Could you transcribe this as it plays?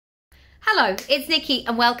Hello, it's Nikki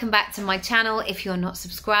and welcome back to my channel. If you're not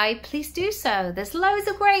subscribed, please do so. There's loads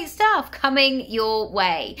of great stuff coming your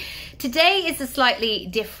way. Today is a slightly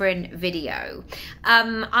different video.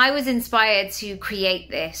 I was inspired to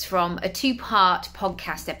create this from a two-part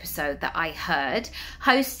podcast episode that I heard,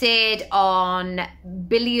 hosted on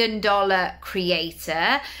Billion Dollar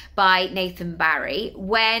Creator by Nathan Barry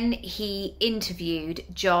when he interviewed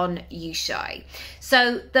John Youshaei.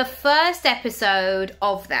 So the first episode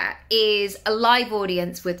of that is a live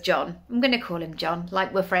audience with John. I'm going to call him John,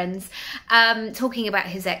 like we're friends, talking about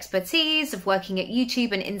his expertise of working at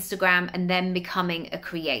YouTube and Instagram and then becoming a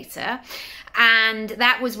creator. And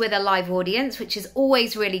that was with a live audience, which is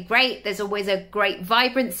always really great. There's always a great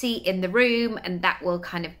vibrancy in the room, and that will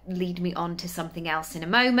kind of lead me on to something else in a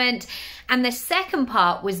moment. And the second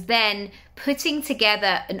part was then putting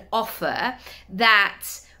together an offer that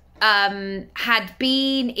had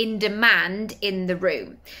been in demand in the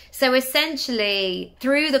room. So essentially,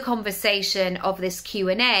 through the conversation of this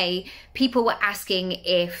Q&A, people were asking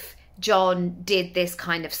if John did this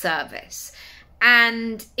kind of service.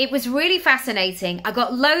 And it was really fascinating. I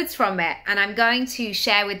got loads from it, and I'm going to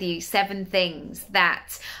share with you 7 things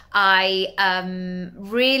that I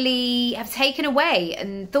really have taken away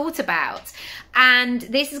and thought about. And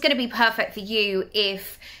this is going to be perfect for you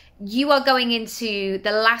if you are going into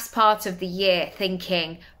the last part of the year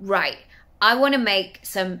thinking, right, I want to make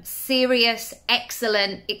some serious,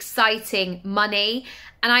 excellent, exciting money.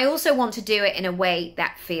 And I also want to do it in a way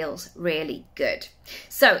that feels really good.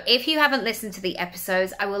 So if you haven't listened to the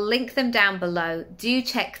episodes, I will link them down below. Do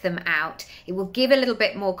check them out. It will give a little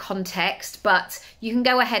bit more context, but you can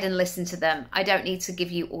go ahead and listen to them. I don't need to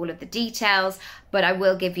give you all of the details, but I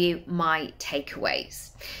will give you my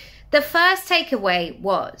takeaways. The first takeaway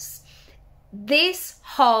was this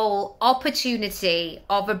whole opportunity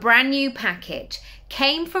of a brand new package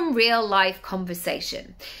came from real life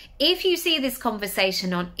conversation. If you see this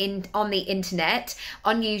conversation on the internet,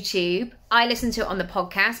 on YouTube, I listened to it on the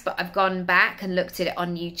podcast, but I've gone back and looked at it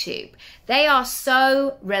on YouTube. They are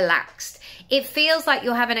so relaxed. It feels like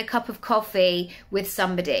you're having a cup of coffee with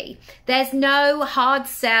somebody. There's no hard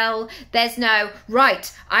sell. There's no,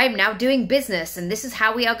 right, I'm now doing business and this is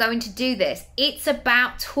how we are going to do this. It's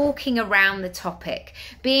about talking around the topic,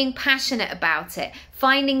 being passionate about it,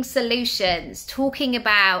 finding solutions, talking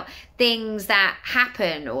about things that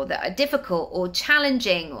happen or that are difficult or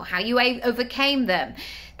challenging or how you overcame them.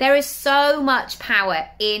 There is so much power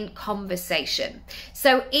in conversation.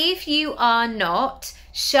 So if you are not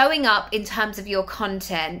showing up in terms of your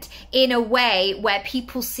content in a way where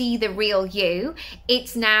people see the real you,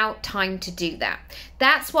 it's now time to do that.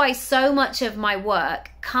 That's why so much of my work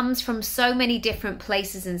comes from so many different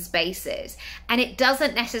places and spaces, and it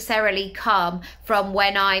doesn't necessarily come from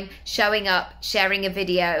when I'm showing up, sharing a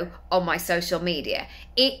video on my social media.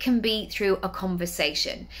 It can be through a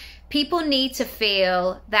conversation. People need to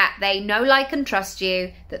feel that they know, like, and trust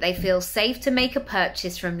you, that they feel safe to make a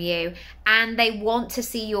purchase from you, and they want to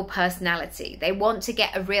see your personality. They want to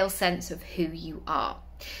get a real sense of who you are.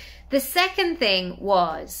 The second thing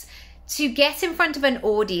was to get in front of an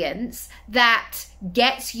audience that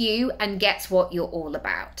gets you and gets what you're all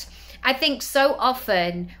about. I think so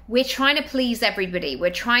often we're trying to please everybody. We're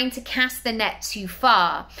trying to cast the net too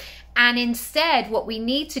far. And instead, what we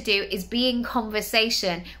need to do is be in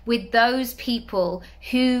conversation with those people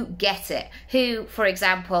who get it, who, for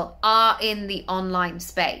example, are in the online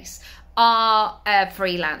space, are a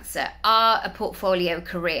freelancer, are a portfolio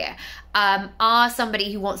career, are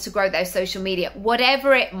somebody who wants to grow their social media,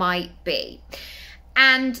 whatever it might be.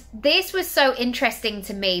 And this was so interesting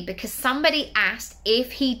to me because somebody asked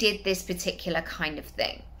if he did this particular kind of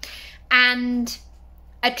thing. And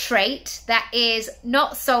a trait that is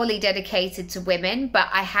not solely dedicated to women, but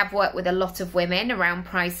I have worked with a lot of women around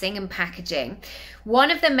pricing and packaging.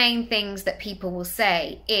 One of the main things that people will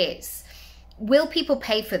say is, will people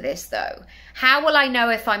pay for this though? How will I know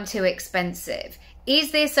if I'm too expensive?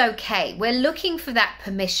 Is this okay? We're looking for that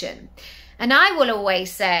permission. And I will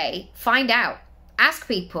always say, find out, ask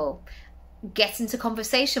people. Get into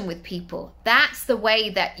conversation with people. That's the way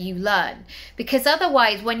that you learn. Because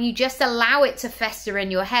otherwise, when you just allow it to fester in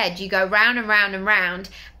your head, you go round and round and round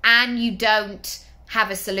and you don't have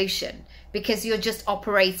a solution because you're just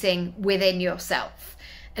operating within yourself.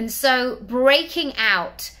 And so breaking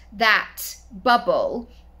out that bubble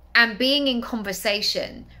and being in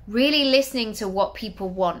conversation, really listening to what people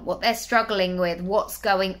want, what they're struggling with, what's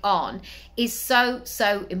going on, is so,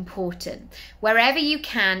 so important. Wherever you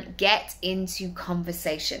can, get into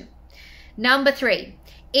conversation. Number 3,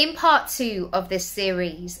 in part 2 of this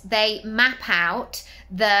series, they map out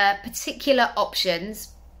the particular options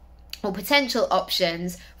or potential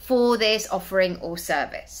options for this offering or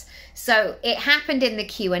service. So it happened in the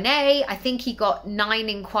Q&A. I think he got 9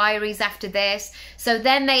 inquiries after this. So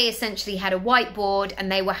then they essentially had a whiteboard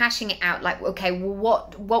and they were hashing it out like, okay, well,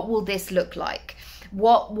 what will this look like?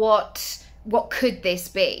 What could this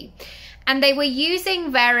be? And they were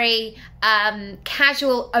using very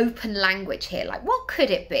casual, open language here. Like, what could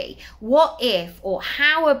it be? What if, or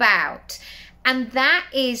how about? And that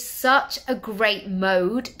is such a great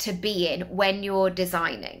mode to be in when you're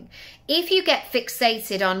designing. If you get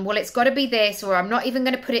fixated on, well, it's got to be this, or I'm not even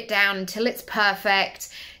going to put it down until it's perfect,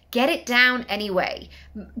 get it down anyway.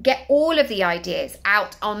 Get all of the ideas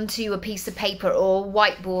out onto a piece of paper or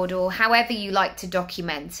whiteboard or however you like to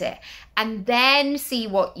document it, and then see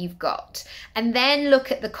what you've got, and then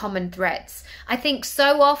look at the common threads. I think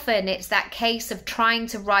so often it's that case of trying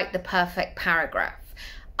to write the perfect paragraph.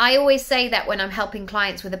 I always say that when I'm helping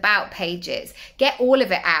clients with about pages. Get all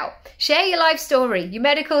of it out. Share your life story, your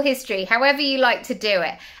medical history, however you like to do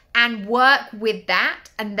it, and work with that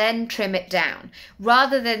and then trim it down.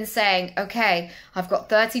 Rather than saying, okay, I've got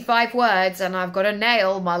 35 words and I've got to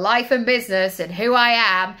nail my life and business and who I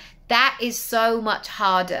am. That is so much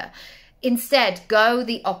harder. Instead, go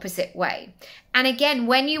the opposite way. And again,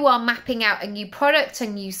 when you are mapping out a new product, a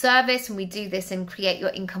new service, and we do this in Create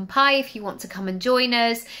Your Income Pie, if you want to come and join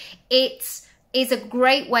us, it is a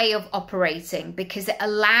great way of operating because it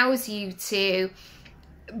allows you to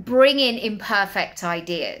bring in imperfect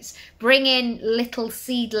ideas, bring in little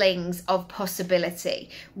seedlings of possibility.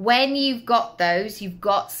 When you've got those, you've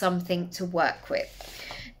got something to work with.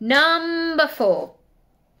 Number 4,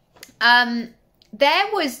 there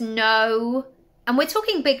was no, and we're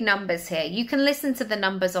talking big numbers here. You can listen to the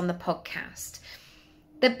numbers on the podcast.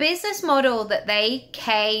 The business model that they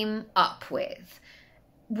came up with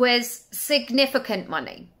was significant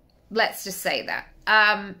money. Let's just say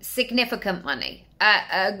that. Significant money.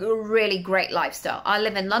 A really great lifestyle. I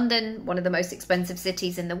live in London, one of the most expensive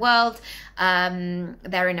cities in the world.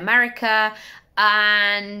 They're in America.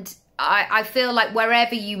 And I feel like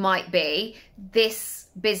wherever you might be, this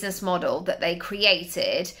business model that they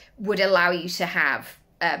created would allow you to have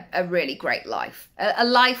a really great life. A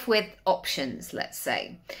life with options, let's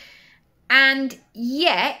say. And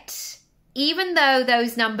yet, even though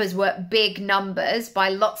those numbers were big numbers by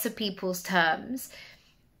lots of people's terms,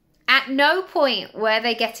 at no point were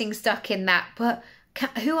they getting stuck in that, but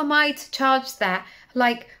who am I to charge that?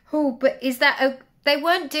 Like, oh, but is that they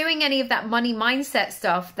weren't doing any of that money mindset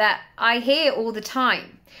stuff that I hear all the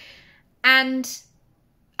time. And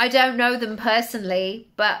I don't know them personally,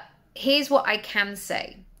 but here's what I can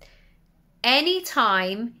say.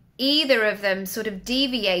 Anytime either of them sort of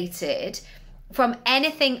deviated from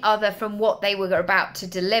anything other from what they were about to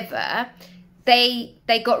deliver, they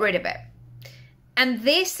got rid of it. And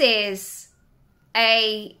this is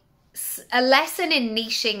a lesson in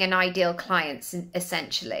niching and ideal clients,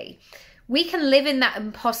 essentially. We can live in that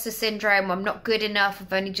imposter syndrome. I'm not good enough.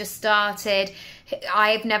 I've only just started.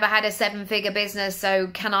 I've never had a 7-figure business, so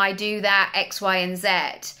can I do that? X, Y, and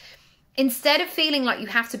Z. Instead of feeling like you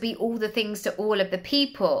have to be all the things to all of the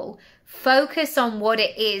people, focus on what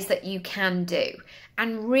it is that you can do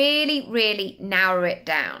and really, really narrow it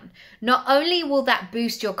down. Not only will that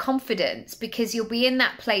boost your confidence because you'll be in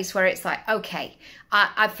that place where it's like, okay,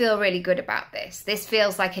 I feel really good about this. This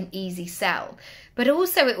feels like an easy sell. But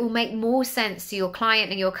also it will make more sense to your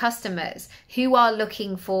client and your customers who are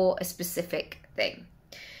looking for a specific thing.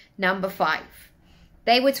 Number 5,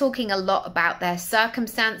 they were talking a lot about their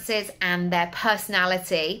circumstances and their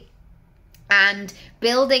personality and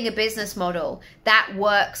building a business model that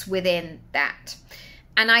works within that.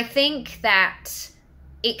 And I think that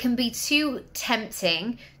it can be too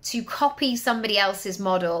tempting to copy somebody else's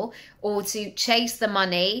model or to chase the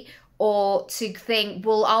money or to think,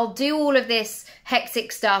 well, I'll do all of this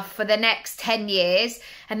hectic stuff for the next 10 years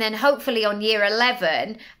and then hopefully on year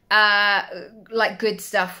 11, like good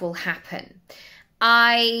stuff will happen.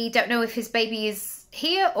 I don't know if his baby is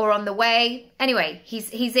here or on the way. Anyway,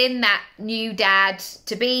 he's in that new dad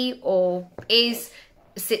to be or is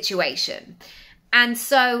situation. And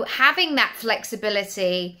so having that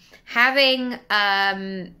flexibility, having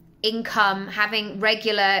income, having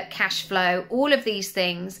regular cash flow, all of these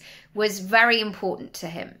things was very important to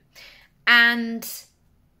him. And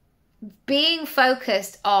being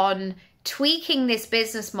focused on tweaking this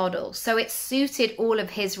business model so it suited all of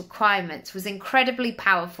his requirements was incredibly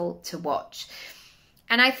powerful to watch.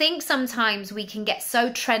 And I think sometimes we can get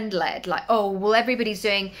so trend-led, like, oh, well, everybody's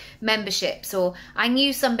doing memberships, or I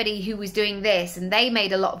knew somebody who was doing this and they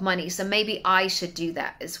made a lot of money, so maybe I should do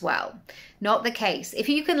that as well. Not the case. If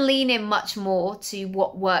you can lean in much more to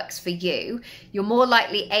what works for you, you're more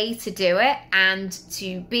likely A, to do it, and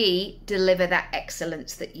to B, deliver that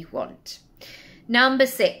excellence that you want. Number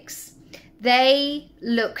 6, they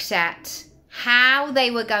looked at how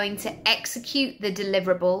they were going to execute the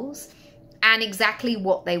deliverables and exactly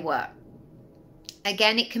what they were.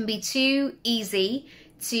 Again, it can be too easy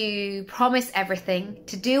to promise everything,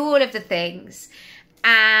 to do all of the things,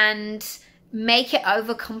 and make it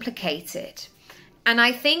overcomplicated. And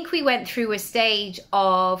I think we went through a stage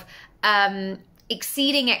of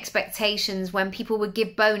exceeding expectations when people would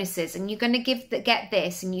give bonuses, and you're going to get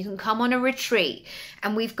this, and you can come on a retreat,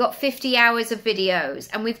 and we've got 50 hours of videos,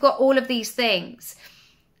 and we've got all of these things.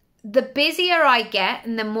 The busier I get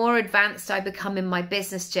and the more advanced I become in my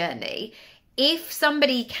business journey, if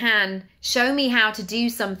somebody can show me how to do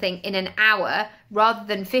something in an hour rather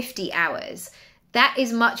than 50 hours, that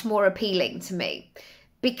is much more appealing to me.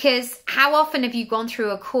 Because how often have you gone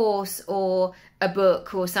through a course or a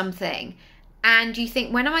book or something and you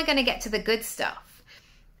think, when am I going to get to the good stuff?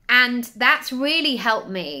 And that's really helped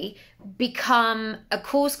me become a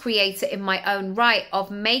course creator in my own right,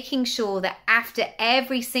 of making sure that after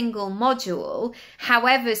every single module,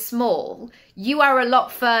 however small, you are a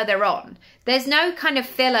lot further on. There's no kind of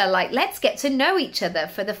filler like, let's get to know each other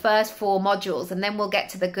for the first 4 modules and then we'll get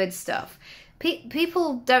to the good stuff.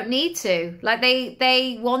 People don't need to. Like,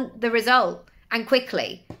 they want the result, and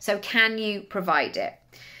quickly. So can you provide it?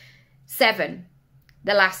 7,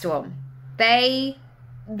 the last one. They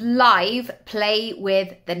live play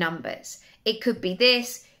with the numbers. It could be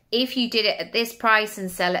this: if you did it at this price and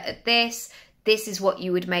sell it at this is what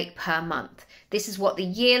you would make per month. This is what the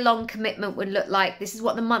year-long commitment would look like. This is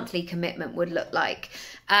what the monthly commitment would look like.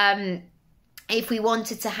 If we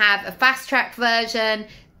wanted to have a fast-track version,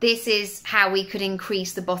 this is how we could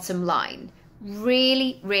increase the bottom line.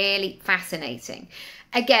 Really, really fascinating.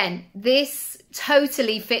 Again, this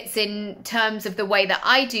totally fits in terms of the way that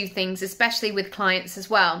I do things, especially with clients as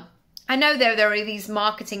well. I know there are these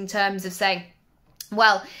marketing terms of saying,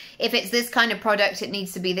 well, if it's this kind of product, it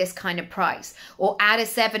needs to be this kind of price, or add a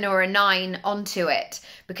 7 or a 9 onto it,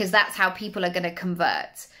 because that's how people are going to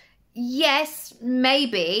convert. Yes,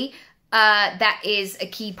 maybe that is a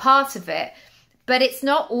key part of it, but it's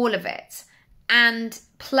not all of it. And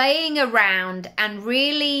playing around and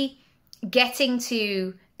really getting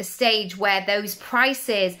to a stage where those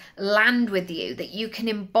prices land with you, that you can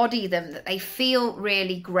embody them, that they feel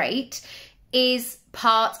really great, is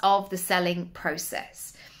part of the selling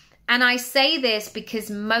process. And I say this because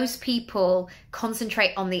most people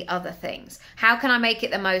concentrate on the other things. How can I make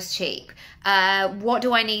it the most cheap? What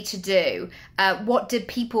do I need to do? What do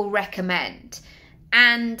people recommend?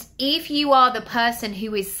 And if you are the person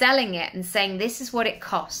who is selling it and saying, this is what it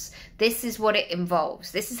costs, this is what it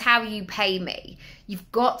involves, this is how you pay me, you've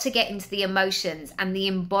got to get into the emotions and the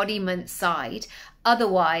embodiment side.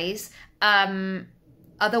 Otherwise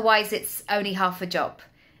it's only half a job.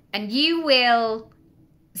 And you will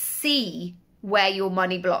see where your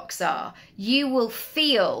money blocks are. You will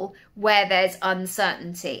feel where there's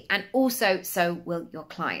uncertainty, and also so will your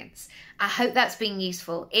clients. I hope that's been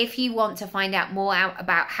useful. If you want to find out more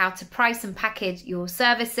about how to price and package your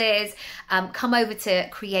services, come over to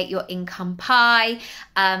Create Your Income Pie.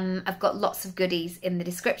 I've got lots of goodies in the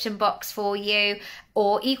description box for you.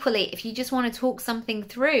 Or equally, if you just want to talk something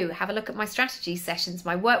through, have a look at my strategy sessions,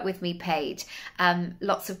 my Work With Me page.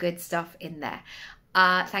 Lots of good stuff in there.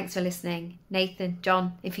 Thanks for listening. Nathan,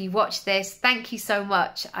 John, if you watched this, thank you so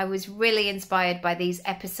much. I was really inspired by these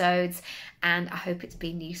episodes, and I hope it's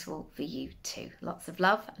been useful for you too. Lots of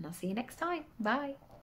love, and I'll see you next time. Bye.